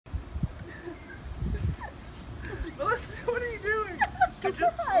Melissa, what are you doing? You're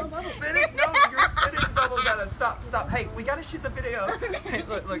just spitting. No, you're spitting bubbles at us. Stop, stop. Hey, we gotta shoot the video. Hey,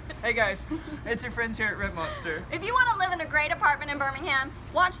 look, look. Hey guys, it's your friends here at Rent Monster. If you want to live in a great apartment in Birmingham,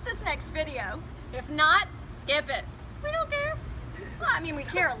 watch this next video. If not, skip it. We don't care. Well, I mean, we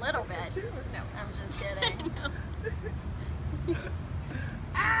care a little bit. No, I'm just kidding.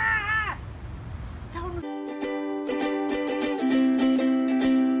 Ah!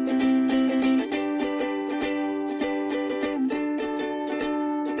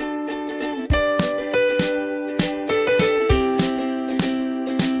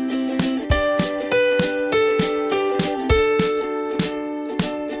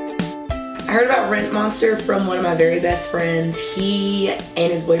 I heard about Rent Monster from one of my very best friends. He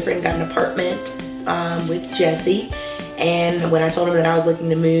and his boyfriend got an apartment with Jesse, and when I told him that I was looking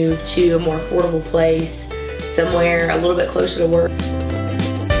to move to a more affordable place, somewhere a little bit closer to work,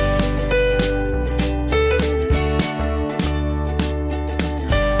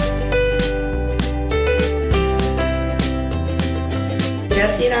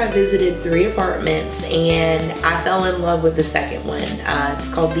 Jesse and I visited 3 apartments, and I fell in love with the second one.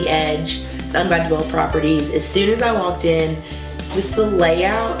 It's called The Edge. It's owned by Dwell Properties. As soon as I walked in, just the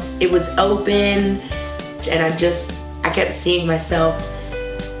layout, it was open, and I kept seeing myself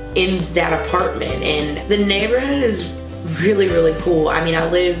in that apartment. And the neighborhood is really, really cool. I mean, I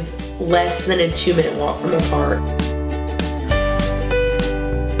live less than a 2-minute walk from the park.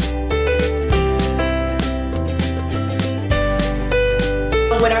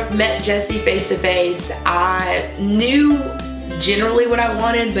 When I met Jesse face to face, I knew generally what I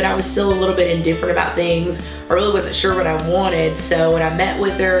wanted, but I was still a little bit indifferent about things. I really wasn't sure what I wanted. So when I met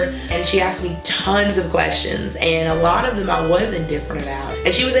with her, and she asked me tons of questions, and a lot of them I was indifferent about.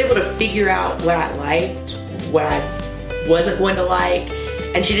 And she was able to figure out what I liked, what I wasn't going to like,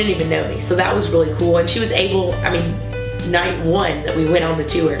 and she didn't even know me. So that was really cool. And she was able, I mean, night 1 that we went on the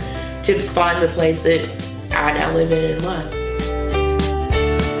tour, to find the place that I now live in and love.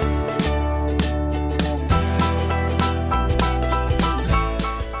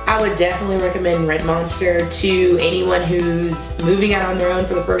 I would definitely recommend Rent Monster to anyone who's moving out on their own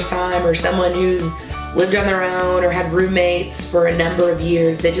for the first time, or someone who's lived on their own or had roommates for a number of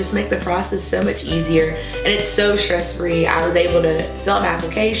years. They just make the process so much easier, and it's so stress-free. I was able to fill out my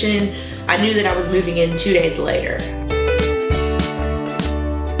application. I knew that I was moving in 2 days later.